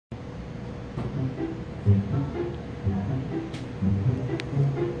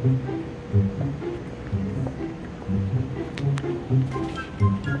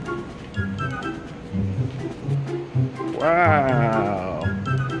Wow.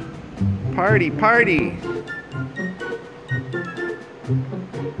 Party, party.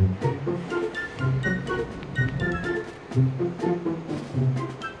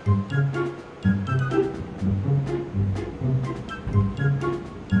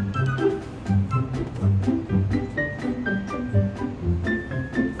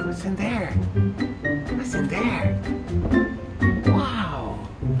 What's in there? What's in there? Wow.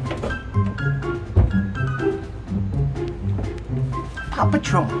 Paw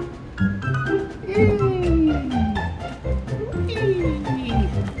Patrol.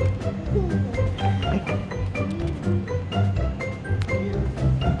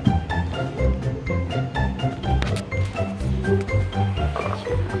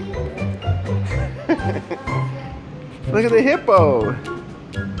 Look at the hippo.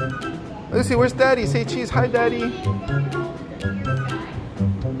 Let's see, where's Daddy? Say cheese. Hi, Daddy.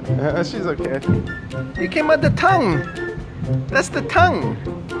 She's okay. You came out the tongue. That's the tongue.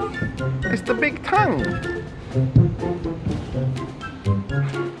 It's the big tongue.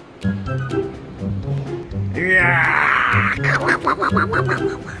 Yeah. I'm gonna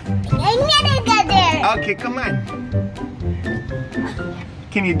go there. Okay, come on.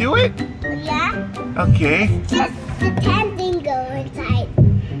 Can you do it? Yeah. Okay. Just the thing go inside.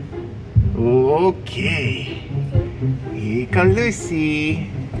 Okay. Here comes Lucy.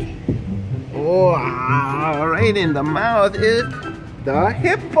 Oh, right in the mouth is the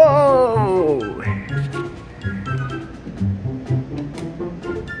hippo.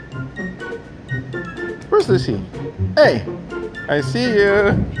 Where's Lucy? Hey, I see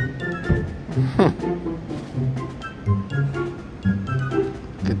you.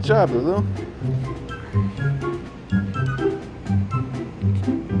 Good job, Lulu.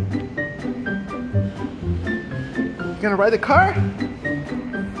 You gonna ride the car?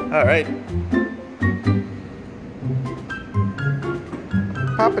 All right.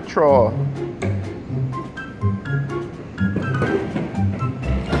 Paw Patrol.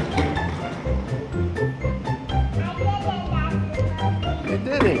 You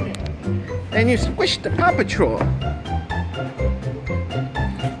did it. And you squished the Paw Patrol.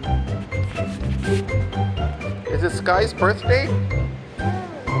 Is it Skye's birthday?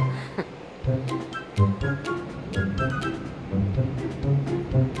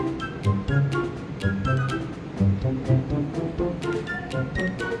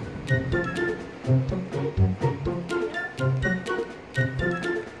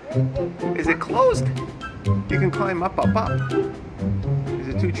 Is it closed? You can climb up, up, up. Is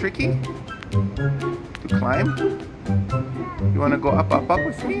it too tricky to climb? You want to go up, up, up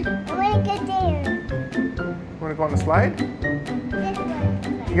with me? I wanna go there. You want to go on the slide? This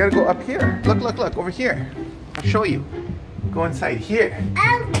one. You gotta go up here. Look, look, look, over here. I'll show you. Go inside here.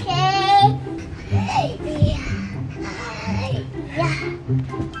 Okay. Yeah.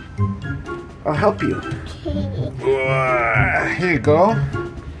 I'll help you. Here you go.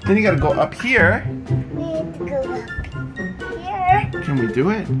 Then you gotta go up here. We need to go up here. Can we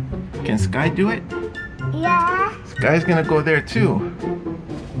do it? Can Skye do it? Yeah. Skye's gonna go there too.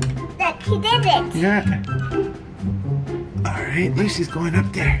 Look, he did it. Yeah. Alright, Lucy's going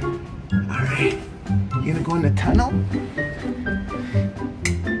up there. Alright. You gonna go in the tunnel?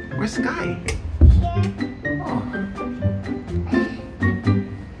 Where's Skye? Oh.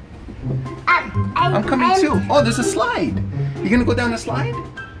 I'm coming too. Oh, there's a slide. You gonna go down the slide?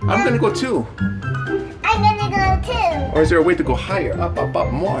 I'm gonna go too. I'm gonna go too. Or is there a way to go higher? Up, up,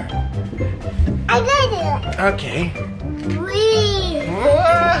 up more. I'm gonna do it. Okay. Whee!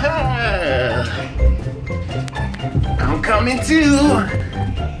 Whoa. I'm coming too.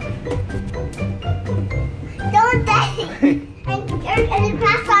 Don't die. You're gonna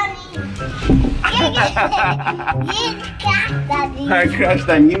crash on me. You crashed on me. I crashed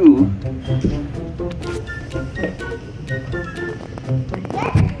on you.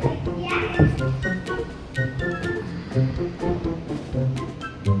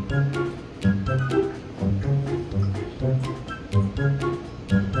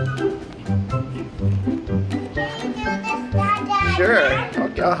 Sure.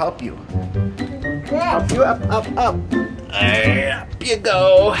 Okay, I'll help you. Help you up, up, up. Up you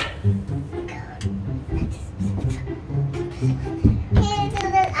go. Can you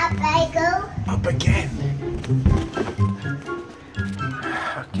do this up I go? Up again.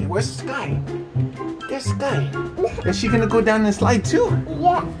 Okay, where's Skye? There's Skye. Is she gonna go down the slide too?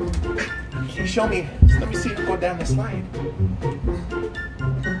 Yeah. Okay, show me. Let me see you go down the slide.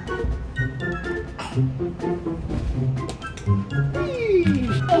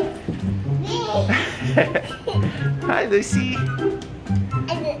 Hi, Lucy.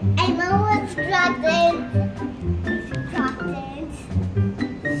 And Mom was chocolate.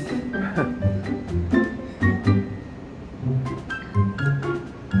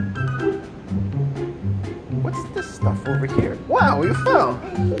 What's this stuff over here? Wow, you fell.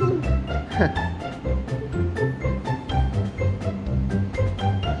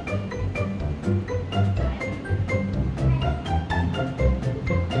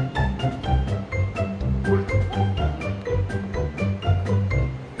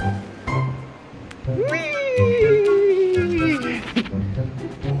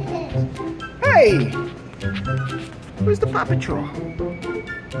 Hey! Where's the Paw Patrol?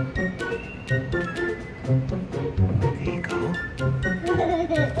 There you go.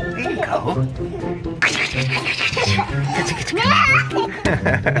 There you go.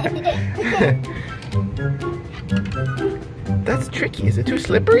 That's tricky. Is it too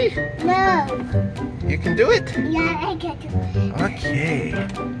slippery? No. You can do it? Yeah, I can do it. Okay.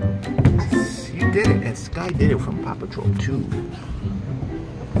 You did it, and Skye did it from Paw Patrol too.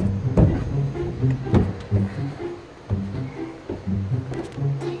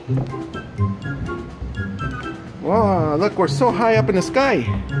 Wow, look, we're so high up in the sky.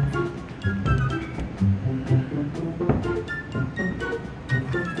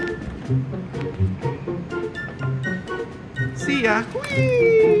 See ya.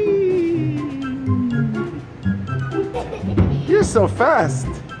 Whee! You're so fast.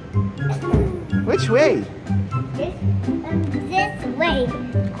 Which way? This way.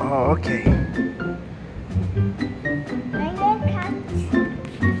 Oh, okay. I'm gonna cut.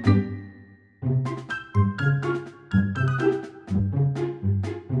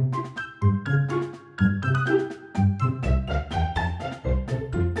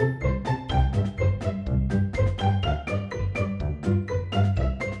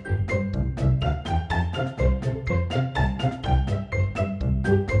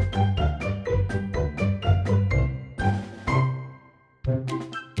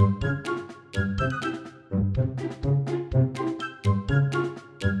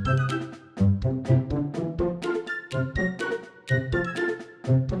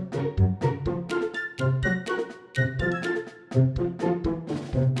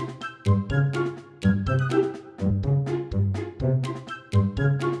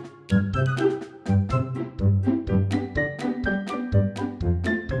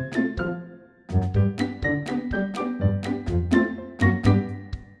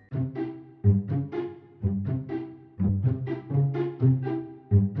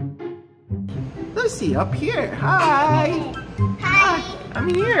 Lucy, up here. Hi. Hi. I'm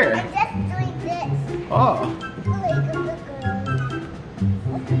here. I'm just doing this. Oh. Like a good girl.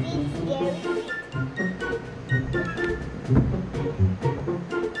 That's being scary.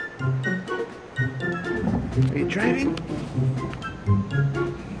 Are you driving?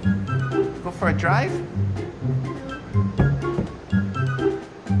 Go for a drive?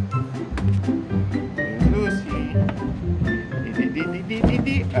 Lucy.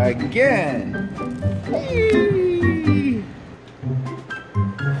 Again. Whee!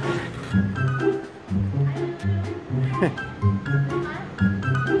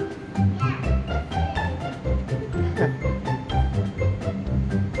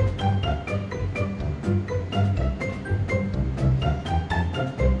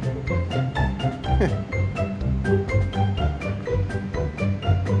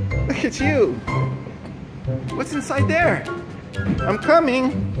 Look at you. What's inside there? I'm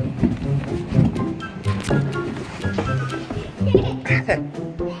coming.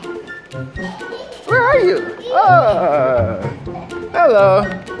 Where are you? Oh, hello.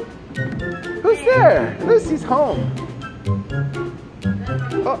 Who's there? Lucy's home.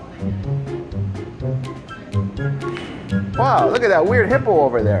 Oh. Wow, look at that weird hippo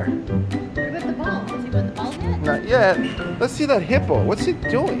over there. What about the ball? Has he got the ball yet? Not yet. Let's see that hippo. What's it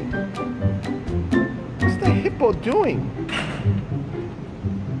doing? What's the hippo doing?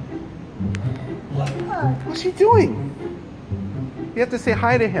 What's he doing? You have to say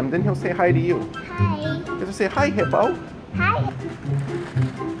hi to him, then he'll say hi to you. Hi. You have to say hi, hippo. Hi.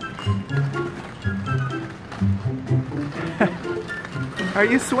 Are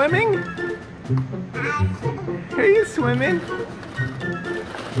you swimming? Are you swimming?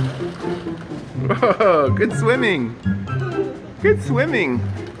 Whoa, good swimming. Good swimming.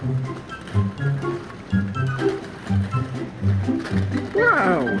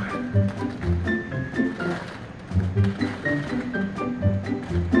 Wow.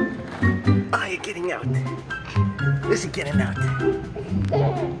 Oh, you're getting out. This is getting out.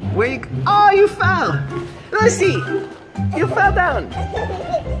 Where you? Oh, you fell. Lucy, you fell down.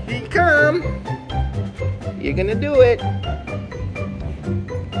 Here you come. You're gonna do it.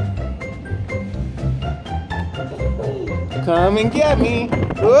 Come and get me.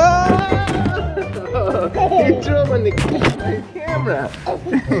 Whoa! You drove on the camera.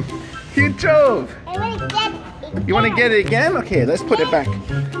 You drove. I want to get it. You want to get it again? Okay, let's put it back.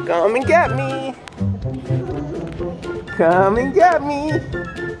 Come and get me. Come and get me.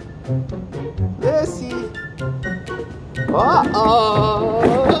 Lucy. Uh-oh.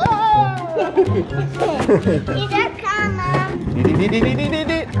 Here come, Mom.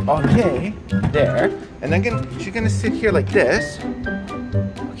 Okay, there. And then she's gonna sit here like this.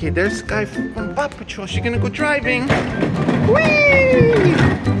 Okay, there's Skye from Paw Patrol. She's gonna go driving. Whee!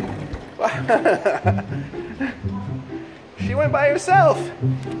 She went by herself.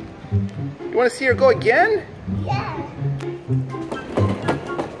 You wanna see her go again? Yeah.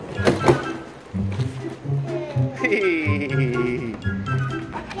 Hey.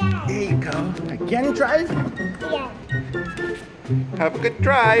 There you go. Again, drive? Yeah. Have a good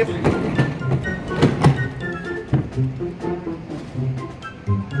drive.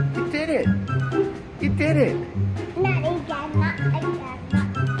 You did it. You did it. Not again, not again,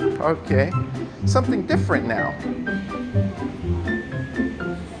 not. Okay. Something different now.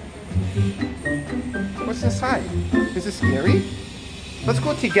 What's inside? Is it scary? Let's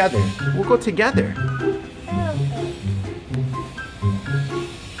go together. We'll go together.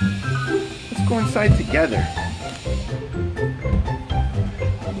 Let's go inside together.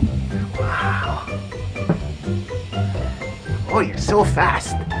 Wow. Oh, you're so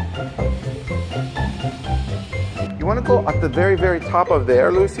fast. You want to go up the very, very top of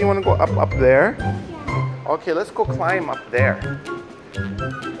there, Lucy? You want to go up there? Okay, let's go climb up there.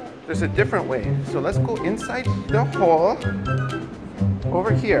 There's a different way. So let's go inside the hole.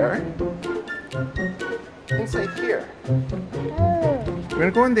 Over here. Inside here. We're going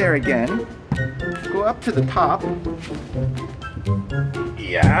to go in there again. Go up to the top.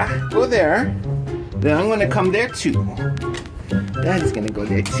 Yeah, go there. Then I'm going to come there too. Daddy's going to go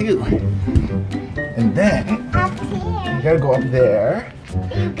there too. And then, Up we here. got to go up there.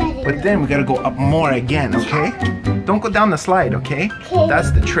 You gotta But then we got to go up more again, okay? Don't go down the slide, okay? Okay.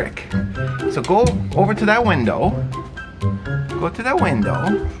 That's the trick. So go over to that window. Go to that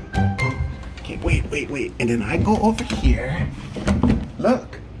window. Okay, wait. And then I go over here.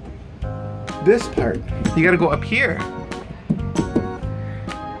 Look. This part. You got to go up here.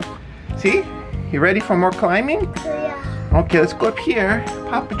 See? You ready for more climbing? Yeah. Okay, let's go up here.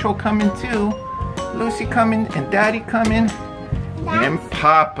 Paw Patrol coming too. Lucy coming and Daddy coming. And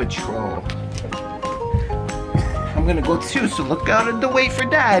Paw Patrol. I'm gonna go too, so look out of the way for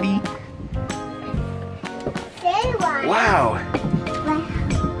Daddy. Say what? Wow.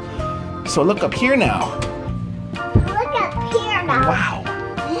 So look up here now. Look up here now. Wow.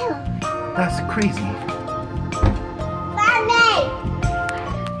 Ew. That's crazy. Mommy.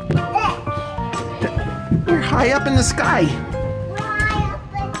 We're high up in the sky. We're high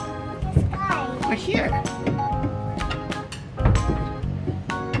up in the sky. We're here.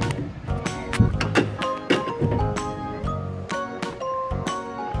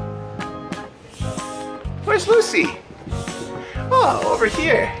 Where's Lucy? Oh, over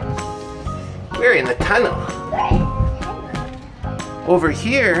here. We're in the tunnel. Over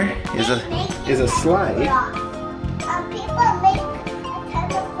here is a slide. People make a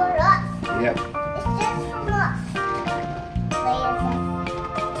tunnel for us. Yep. It's just for us.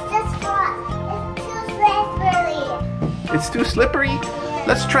 It's just for us. It's too slippery. It's too slippery?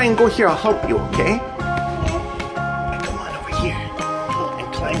 Let's try and go here. I'll help you, okay? Come on over here and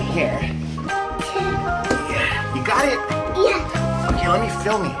climb here. Yeah, you got it? Yeah. Okay, let me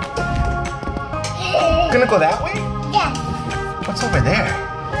film you. Gonna go that way? Yes. What's over there?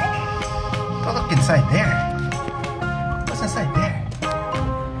 Go look inside there. What's inside there?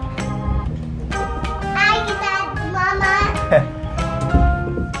 Hi, Dad, Mama.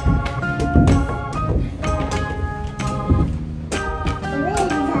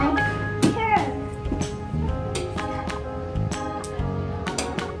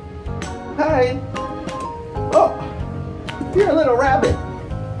 Hi. Oh, you're a little rabbit.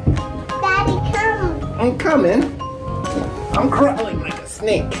 Daddy, come. I'm coming. I'm crawling like a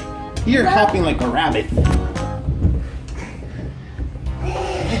snake. You're hopping like a rabbit.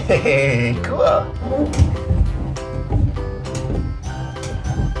 Hey, cool.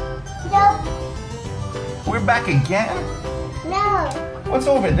 No. We're back again? No. What's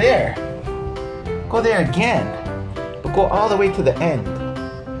over there? Go there again. But go all the way to the end.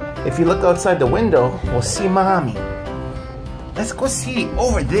 If you look outside the window, we'll see Mommy. Let's go see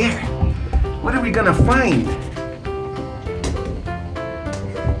over there. What are we gonna find?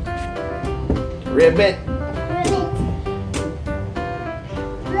 Ribbit.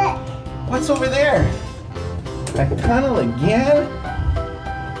 What's over there? A tunnel again?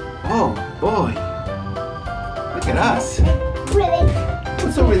 Oh boy. Look at us.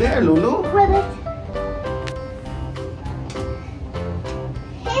 What's over there, Lulu?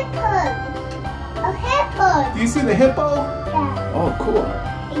 A hippo. Do you see the hippo? Yeah. Oh, cool.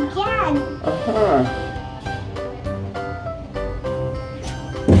 Again. Uh-huh.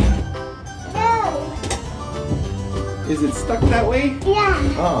 No. Is it stuck that way? Yeah.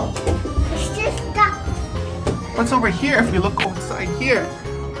 Oh. It's just stuck. What's over here if we look outside here?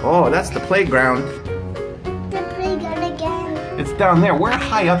 Oh, that's the playground. The playground again. It's down there. We're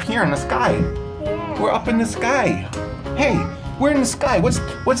high up here in the sky. Yeah. We're up in the sky. Hey, we're in the sky. What's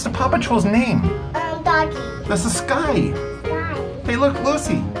the Paw Patrol's name? Doggy. That's the Skye. Sky. Hey, look,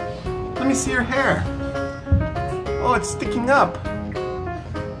 Lucy. Let me see your hair. Oh, it's sticking up.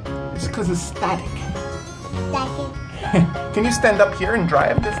 It's because it's static. Can you stand up here and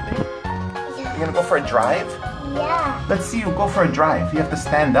drive this thing? Yeah. You gonna go for a drive? Yeah. Let's see you go for a drive. You have to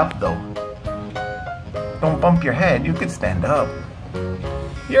stand up though. Don't bump your head. You could stand up.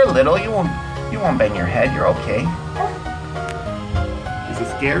 You're little. You won't bang your head. You're okay. Is it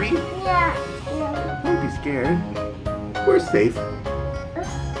scary? Yeah. Don't be scared. We're safe.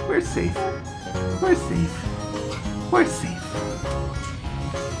 We're safe. We're safe. We're safe.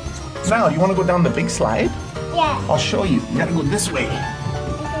 Now, you want to go down the big slide? Yeah. I'll show you. You gotta go this way.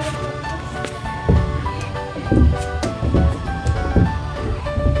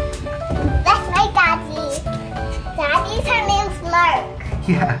 That's my daddy. Daddy's her name's Mark.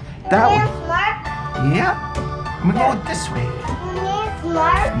 Yeah, Her that name's one. Mark. Yeah. I'm gonna go this way. Her name's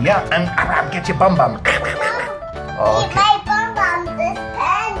Mark. Yeah, and I'll get your bum bum. Oh, okay. My bum bum is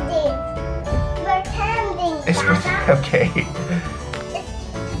pending. Pretending. It's Dada. okay.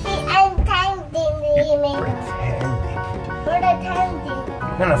 See, I'm tending the email. Pretending. Pretending.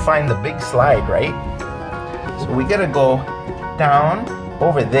 We're gonna find the big slide, right? So we gotta go down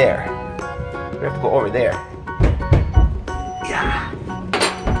over there. We have to go over there. Yeah.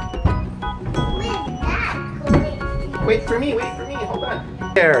 Where's that going? Wait for me, hold on.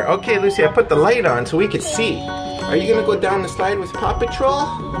 There, okay, Lucy, I put the light on so we could see. Are you gonna go down the slide with Paw Patrol?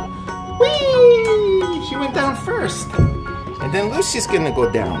 Whee! She went down first. And then Lucy's gonna go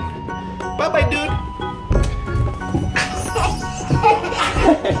down. Bye-bye, dude.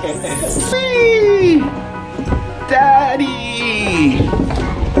 Whee! Daddy!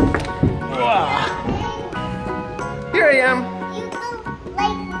 Wow. Here I am. You go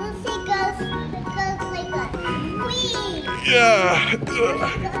like Lucy goes like a wee. Yeah. Goes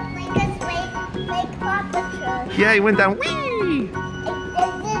like this way, like Paw Patrol. Yeah, he went down. Whee!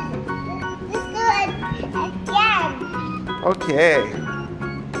 And this go again. Okay.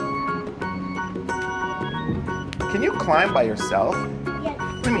 Can you climb by yourself? Yes.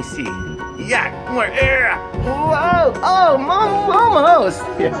 Let me see. Yeah, more air. Whoa! Oh, almost.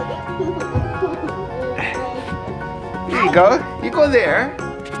 Here you go. You go there.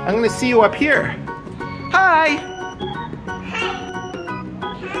 I'm gonna see you up here. Hi.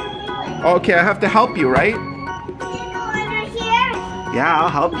 Okay, I have to help you, right? You go under here. Yeah, I'll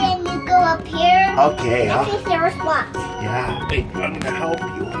help you. Then you go up here. Okay. This is the response. Yeah. Wait, I'm gonna help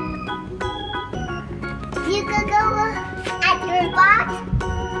you. You could go at your spot.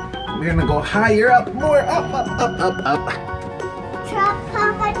 We're gonna go higher up, more up.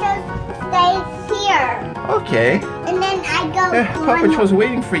 Papa just stays here. Okay. And then I go. Paw Patrol's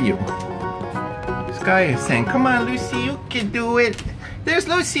waiting for you. Skye is saying, come on, Lucy, you can do it. There's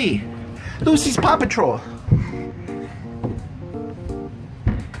Lucy. Lucy's Paw Patrol.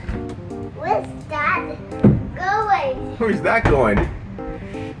 Where's that going? Where's that going?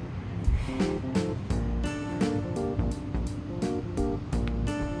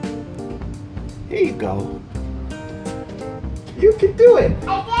 Here you go. You can do it.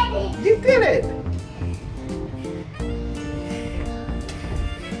 I did it. You did it.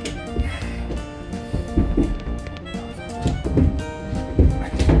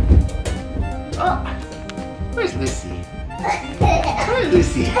 Oh, where's Lucy? Where's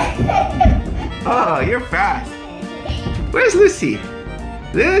Lucy? Oh, you're fast. Where's Lucy?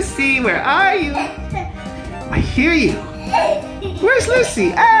 Lucy, where are you? I hear you. Where's Lucy?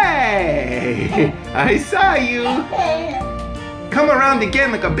 Hey! I saw you. Come around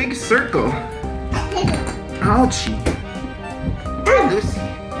again like a big circle. Ouchie. Where's Lucy?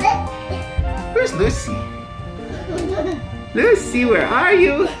 Where's Lucy? Lucy, where are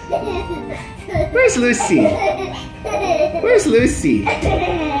you? Where's Lucy? Where's Lucy?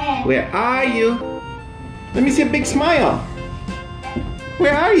 Where are you? Let me see a big smile.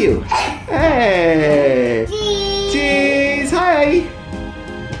 Where are you? Hey! Cheese! Hi!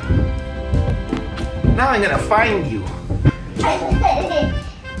 Now I'm gonna find you.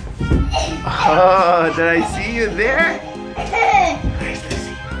 Oh, did I see you there? Where's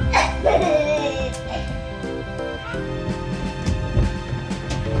Lucy?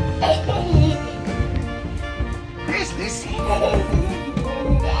 Where's Lucy?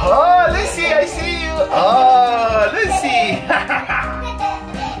 Oh, Lucy, I see you. Oh, Lucy.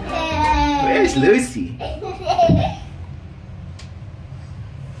 Where's Lucy?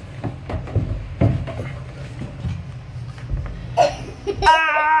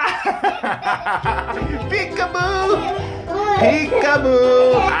 Ah! Peekaboo!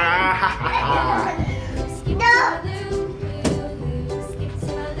 Peekaboo! Ah!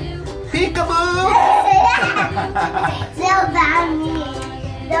 Peekaboo! Don't follow me.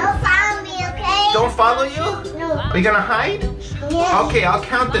 Don't follow me, okay? Don't follow you? No. Are you gonna hide? Yes. Okay, I'll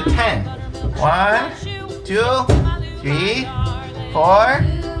count to 10. 1, 2, 3, 4,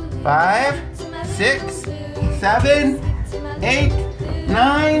 5, 6, 7, 8,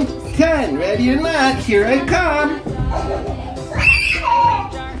 9, 10. Ready or not, here I come.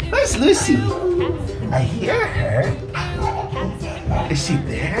 Where's Lucy? I hear her. Is she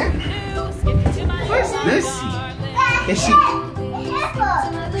there? Where's Lucy? Is she?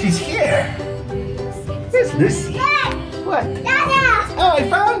 She's here. Where's Lucy? What? Dada! Oh, I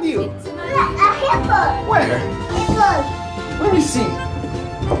found you. A hippo. Where? Hippo. Let me see.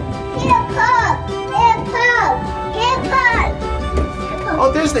 Hippo. Hippo. Hippo.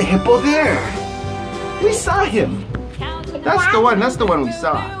 Oh, there's the hippo there. We saw him. That's the one. That's the one we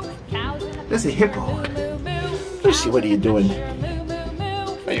saw. There's a hippo. Lucy, what are you doing?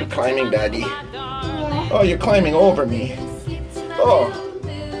 Are you climbing, Daddy? Oh, you're climbing over me. Oh.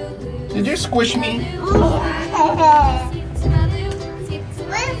 Did you squish me?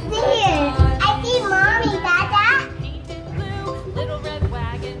 What's here? I see Mommy, Dada.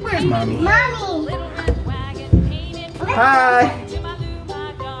 Where's Mommy? Mommy. Hi.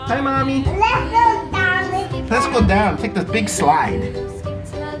 Hi, Mommy. Let's go down. Let's go down. Take the big slide. Let's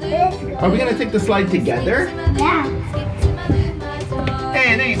go. Are we gonna take the slide together? Yeah.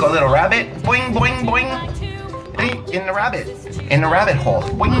 Hey, there you go, little rabbit. Boing, boing, boing. Hey, in the rabbit. In the rabbit hole.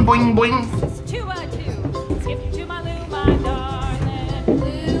 Boing, boing, boing.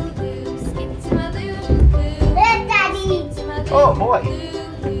 Look, Daddy. Oh, boy.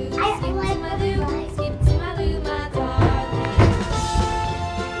 I like the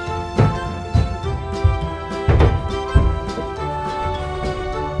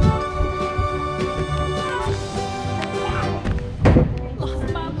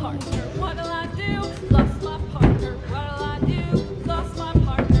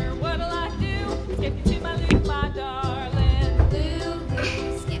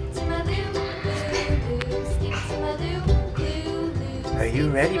Are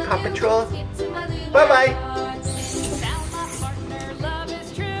you ready, Paw Patrol? Bye-bye.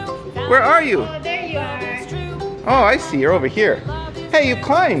 Where are you? Oh, there you are. Oh, I see. You're over here. Hey, you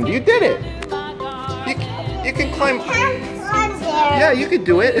climbed. You did it. You can climb. Can't there. Yeah, you could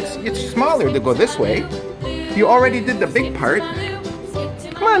do it. It's smaller to go this way. You already did the big part.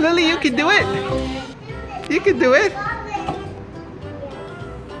 Come on, Lily. You can do it. You can do it.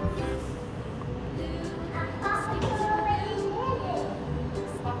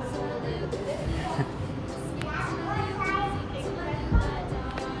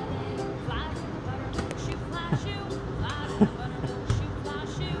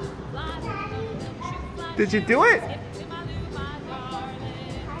 Did you do it?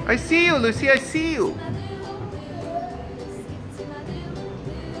 I see you, Lucy. I see you.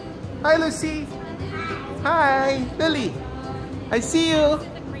 Hi, Lucy. Hi, Lily. I see you.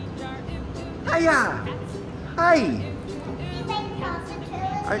 Hiya. Hi.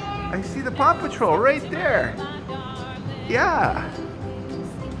 I see the Paw Patrol right there. Yeah.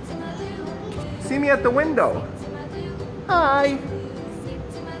 See me at the window. Hi.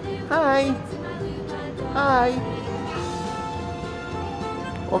 Hi. Hi.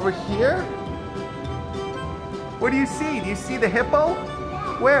 Over here? What do you see? Do you see the hippo?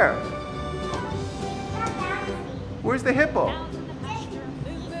 Where? Where's the hippo?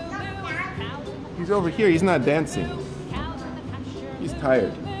 He's over here. He's not dancing. He's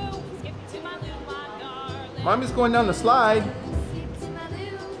tired. Mommy's going down the slide.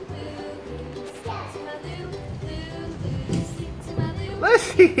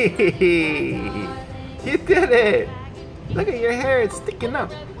 Lucy! You did it! Look at your hair, it's sticking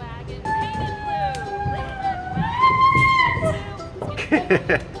up.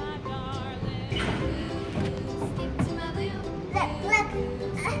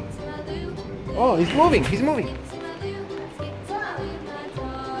 Oh, he's moving, he's moving.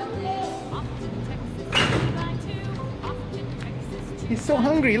 He's so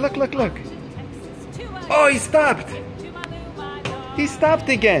hungry, look, look, look. Oh, he stopped. He stopped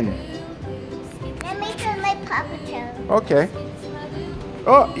again. Let me turn my Paw Patrol. Okay.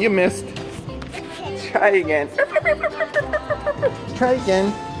 Oh, you missed. Try again. Try again.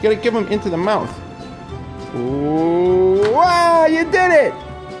 You gotta give him into the mouth. Ooh, wow, you did it!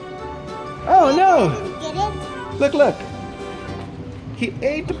 Oh no! Get it? Look, look. He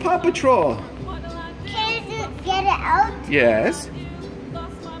ate the Paw Patrol. Can you get it out? Yes.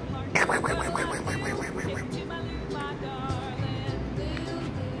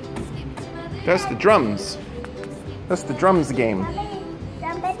 That's the drums. That's the drums game.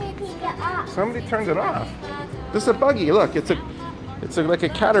 Somebody take it off. Somebody turned it off. This is a buggy. Look, it's like a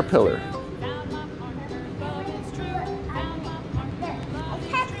caterpillar. I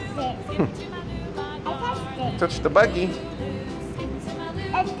touched it. I touched it. Touch the buggy.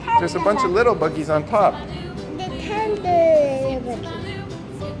 I touched There's a bunch of little buggies on top. the tender buggy.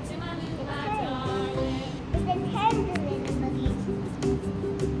 It's a tender little buggy.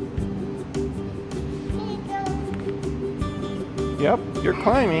 Here you go. Yep, you're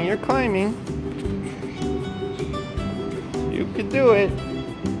climbing, you're climbing. You could do it.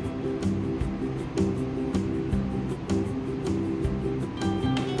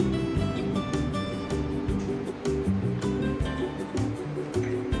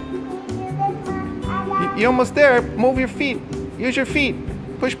 You're almost there. Move your feet. Use your feet.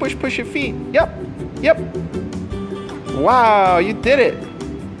 Push, push, push your feet. Yep, yep. Wow, you did it.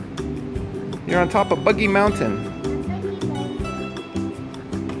 You're on top of Buggy Mountain.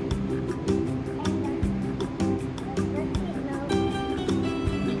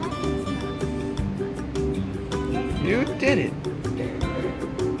 You did it.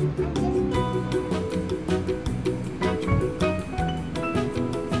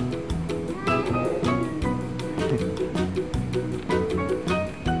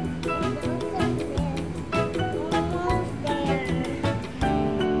 Almost there.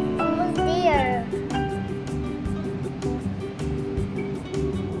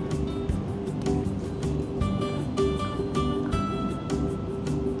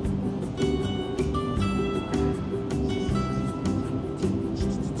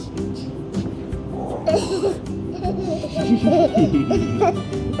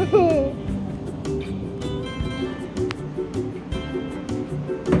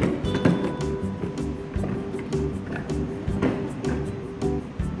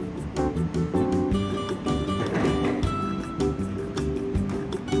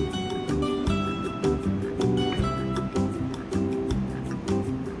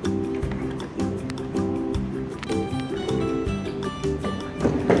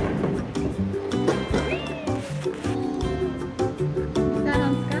 Is that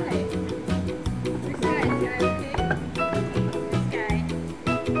on Skye? Where's Skye? Skye, okay?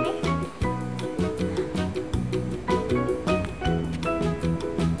 Skye.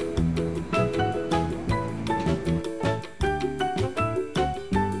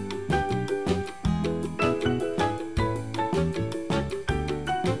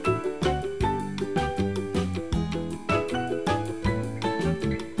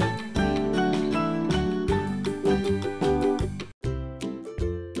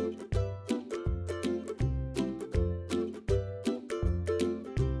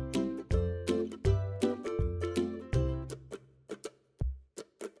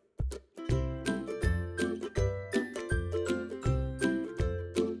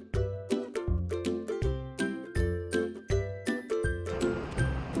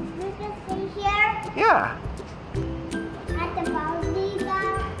 You can stay here Yeah, at the boundary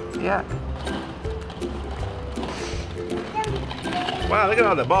bar. yeah. Wow, look at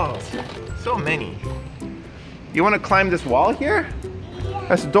all the balls. So many. You want to climb this wall here?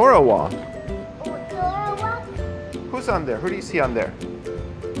 That's Dora wall. Dora, Who's on there? Who do you see on there?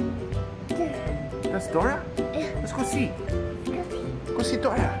 That's Dora? Let's go see. Go see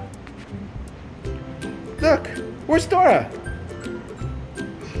Dora. Look, where's Dora?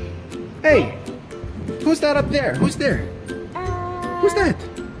 Hey, who's that up there? Who's there? Who's that?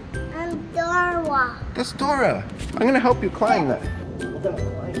 I'm Dora. That's Dora. I'm gonna help you climb that.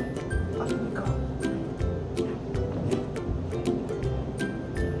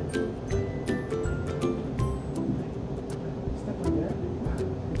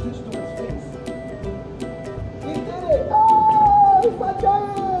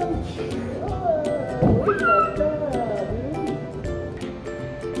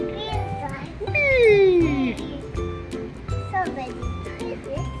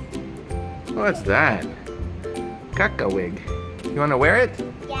 What's that? Caca wig. You want to wear it?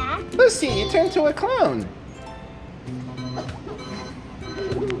 Yeah. Lucy, you turned to a clown.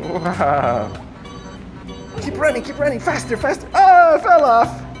 Wow. Keep running, faster, faster. Oh, I fell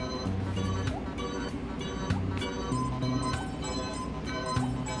off.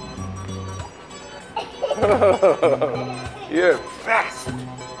 You're fast.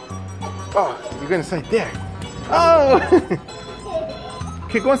 Oh, you're going inside there. Oh.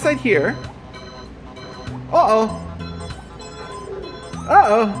 Okay, go inside here. Uh-oh.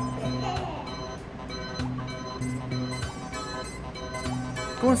 Uh-oh.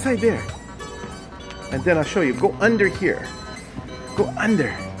 Go inside there. And then I'll show you. Go under here. Go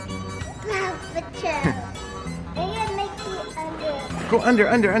under. Paw Patrol. I'm gonna make you under. Go under.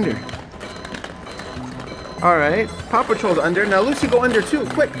 All right. Paw Patrol's under. Now Lucy, go under too.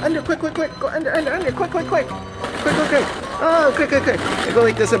 Quick, under, quick. Go under. Quick. Oh, quick. I go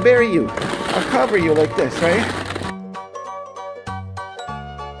like this. I'll bury you. I'll cover you like this, right?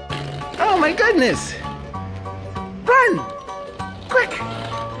 Oh my goodness. Run. Quick.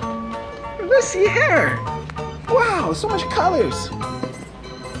 Lucy hair. Wow, so much colors.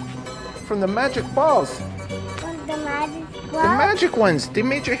 From the magic balls. From the magic The ball. magic ones. They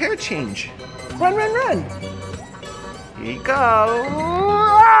made your hair change. Run. Here you go.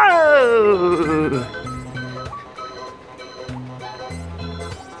 Whoa.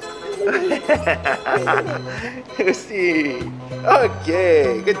 Lucy.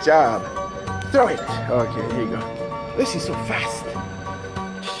 Okay, good job. Throw it. Okay, here you go. Lucy's so fast.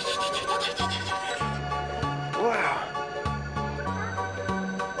 Wow.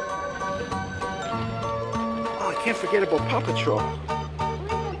 Oh, I can't forget about Paw Patrol.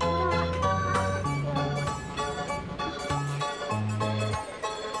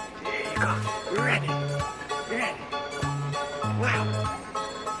 There you go. Ready. Wow.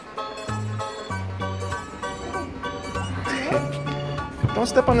 Don't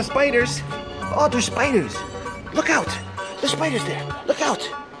step on the spiders. Oh, there's spiders. Look out. There's spiders there. Look out.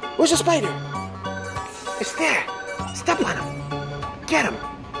 Where's the spider? It's there. Step on him. Get him.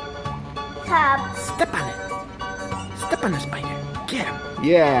 Top. Step on it. Step on the spider. Get him.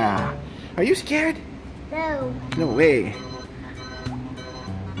 Yeah. Are you scared? No. No way.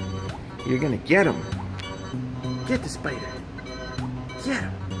 You're gonna get him. Get the spider. Get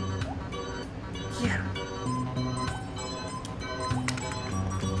him.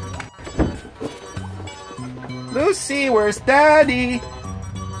 Lucy, where's Daddy?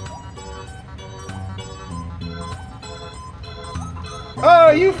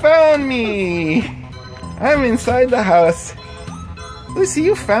 Oh, you found me! I'm inside the house. Lucy,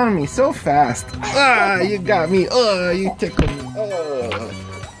 you found me so fast. Ah, you got me. Oh, you tickled me. Oh.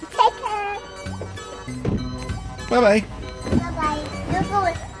 Take care. Bye-bye. Bye-bye. You go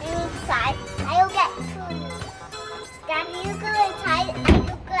inside. I'll get food. Daddy, you go inside. I'll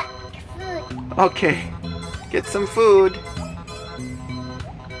get food. Okay, get some food.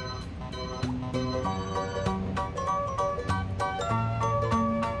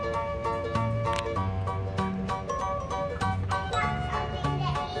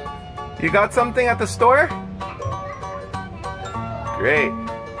 You got something at the store? Great.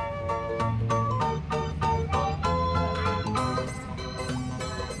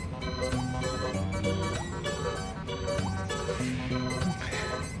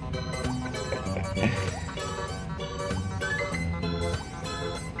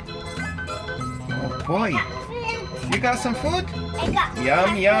 Oh boy, you got some food? I got.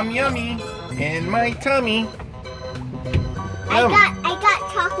 Yummy in my tummy. I got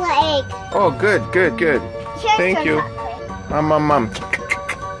chocolate egg. Oh, good. Here's Thank some you. chocolate. Mom.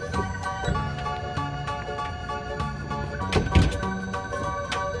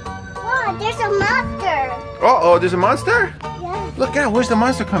 Wow, there's a monster. Uh-oh, there's a monster? Yeah. Look out, where's the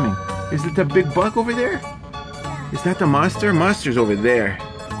monster coming? Is it the big bug over there? Is that the monster? Monster's over there.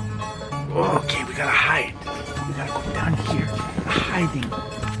 Okay, we gotta hide. We gotta go down here.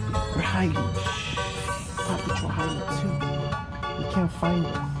 We're hiding. Shh. Paw Patrol hiding too. We can't find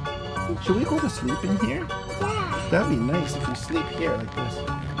us. Should we go to sleep in here? Yeah. That'd be nice if we sleep here like this.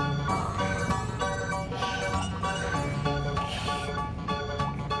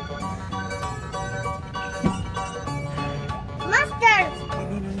 Monsters.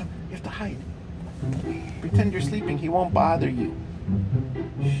 No. You have to hide. Pretend you're sleeping. He won't bother you.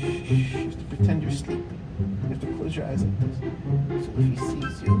 Shh. You have to pretend you're sleeping. You have to close your eyes like this. So if he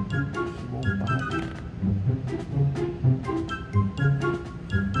sees you, he won't bother you.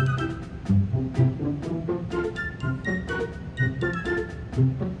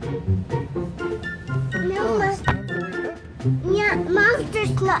 No,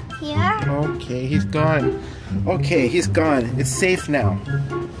 monsters He's not here. Okay, he's gone. Okay, he's gone. It's safe now.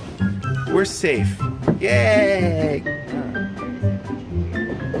 We're safe. Yay!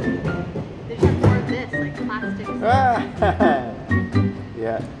 They should have more of this, like plastic.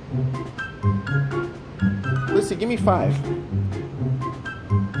 Yeah. Lucy, give me 5.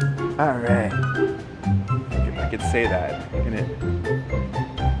 All right. I could say that, can it?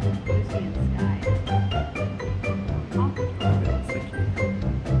 Lucy and Skye.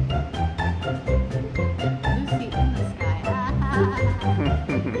 Lucy in the sky.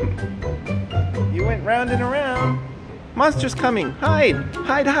 You went round and around. Monster's coming. Hide!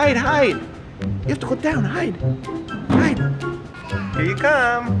 Hide, hide, hide! You have to go down. Hide. Hide. Here you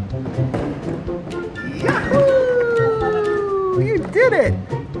come. Yahoo! You did it!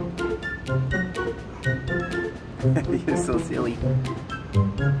 You're so silly.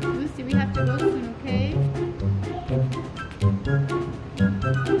 Lucy, we have to go soon, okay?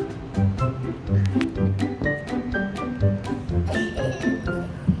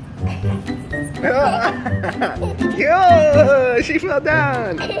 Yo! She fell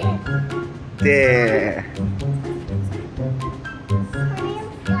down! There.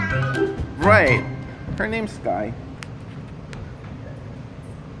 Right. Her name's Skye.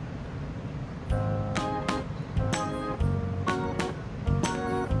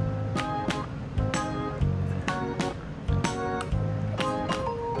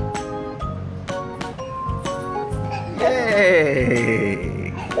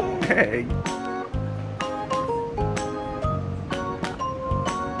 Hey! Hey!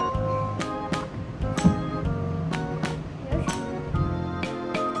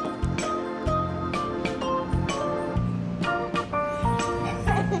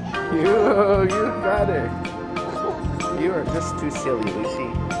 You got it. You are just too silly, Lucy.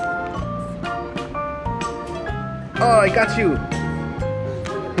 Oh, I got you.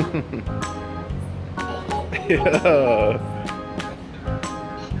 Yeah.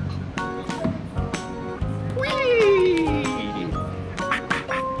 Whee!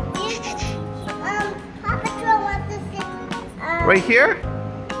 Papa Joe wants to sit. Right here?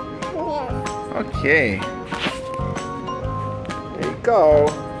 Yes. Okay. There you go.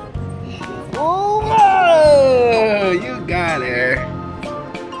 Oh, you got her.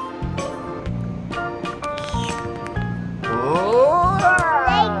 Oh,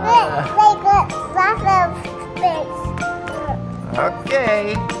 Make it lots of space. okay.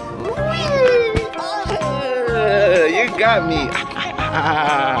 You got me.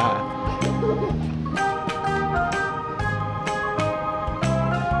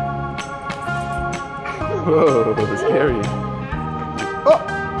 Whoa, scary. Oh,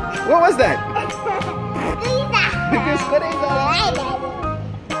 what was that?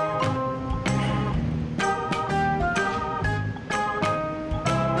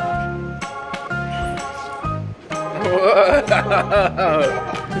 Wow.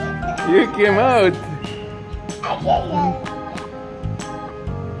 You came out.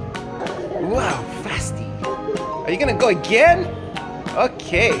 Wow, fasty. Are you gonna go again?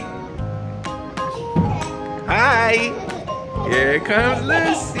 Okay. Hi. Here comes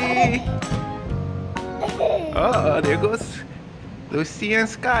Lucy. Oh, there goes Lucy and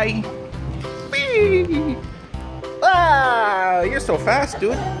Skye. Whee! Wow, you're so fast,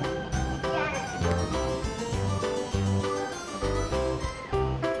 dude.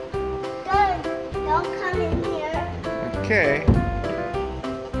 Don't come in here. Okay.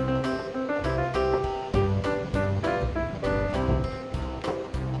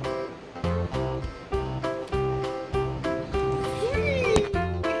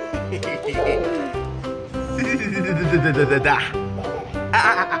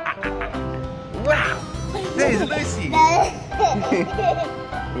 Wow, there's Lucy. Oh,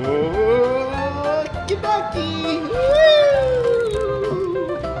 Kibaki.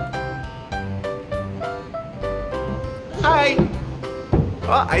 Hi.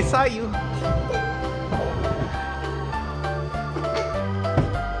 Oh, I saw you.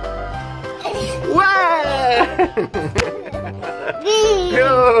 Wow.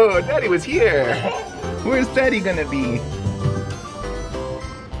 Yo, Daddy was here. Where's Daddy gonna be?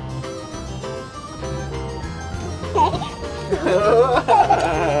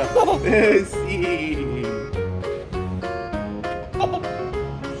 Let's see.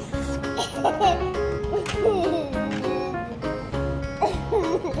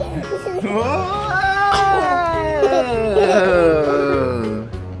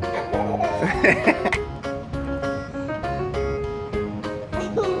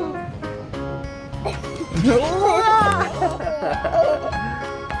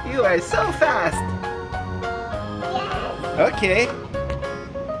 You are so fast. Okay.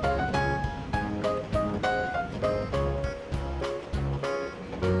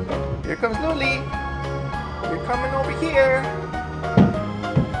 comes Luli. You're coming over here.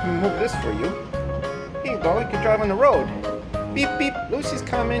 Let me move this for you. Here you go. You can drive on the road. Beep, beep. Lucy's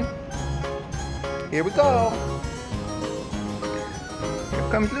coming. Here we go. Here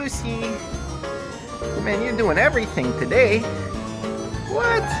comes Lucy. Man, you're doing everything today.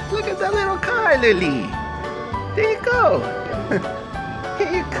 What? Look at that little car, Lily. There you go.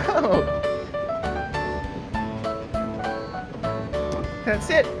 Here you go.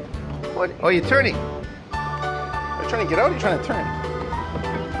 That's it. What? Oh, you're turning. You're trying to get out or you're trying to turn?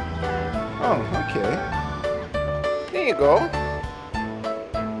 Oh, okay. There you go.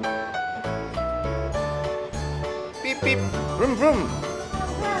 Beep, beep. Vroom, vroom.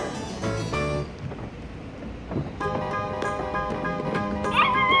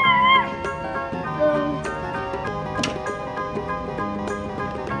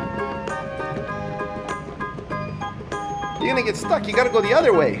 You're gonna get stuck. You gotta go the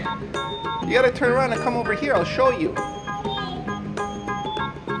other way. You gotta turn around and come over here. I'll show you.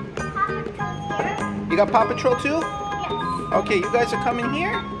 You got Paw Patrol too? Yes. Okay, you guys are coming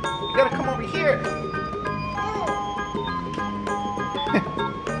here? You gotta come over here.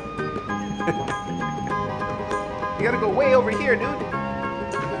 You gotta go way over here, dude.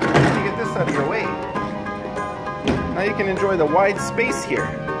 Let me get this out of your way. Now you can enjoy the wide space here.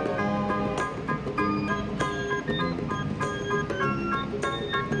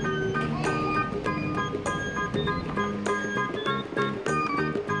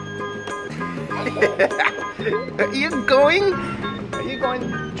 Are you going? Are you going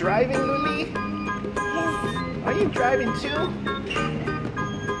driving, Luli? Are you driving too?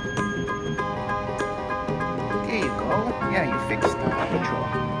 There you go. Yeah, you fixed the Paw Patrol.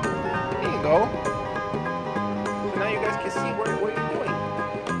 There you go. So now you guys can see what you're doing.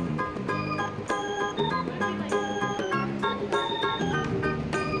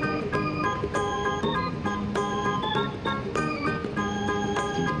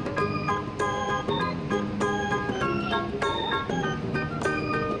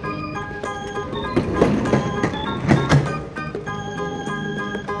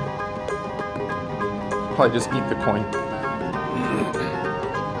 Probably just eat the coin.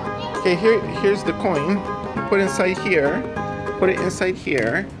 Okay, here's the coin. You put it inside here. Put it inside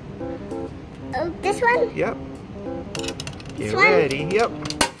here. Oh, this one? Yep. Get one? ready. Yep.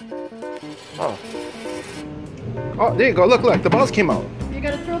 Oh. Oh, there you go. Look, look. The balls came out. You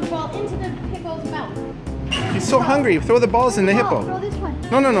gotta throw the ball into the hippo's mouth. He's so hungry. Throw the balls in the hippo. Throw this one.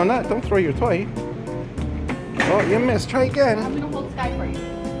 No, no, no, not. Don't throw your toy. Oh, you missed. Try again. I'm gonna hold Skye for you.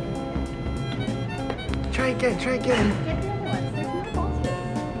 Try again. Try again. Get the other ones. There's no balls here.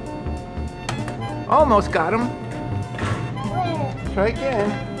 Almost got him. Where? Try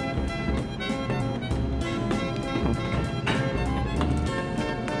again.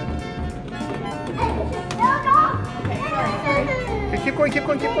 Okay, sorry. Okay, keep going. Keep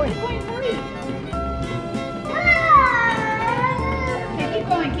going. Keep going. Keep going, hurry. Okay, keep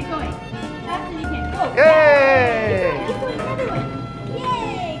going, keep going. Fast as you can. Go. Yay! Keep going, another one.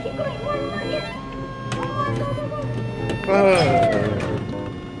 Yay! Keep going, more, here. One more, go, go, go.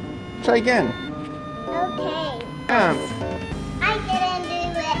 Try again. Okay. Yeah. I didn't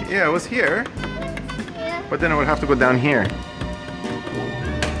do it. Yeah, it was here, Yeah. but then it would have to go down here.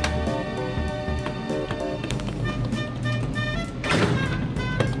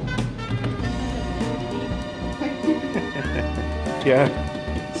 Yeah,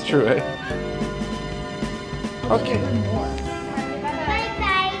 it's true, eh? Okay. One more. Bye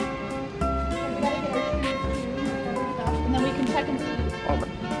bye. We gotta get our shoes too, and then we can check and see.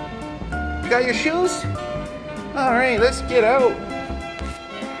 You got your shoes? All right, let's get out.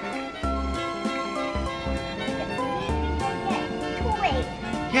 Toy.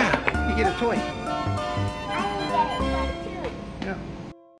 Yeah, you get a toy.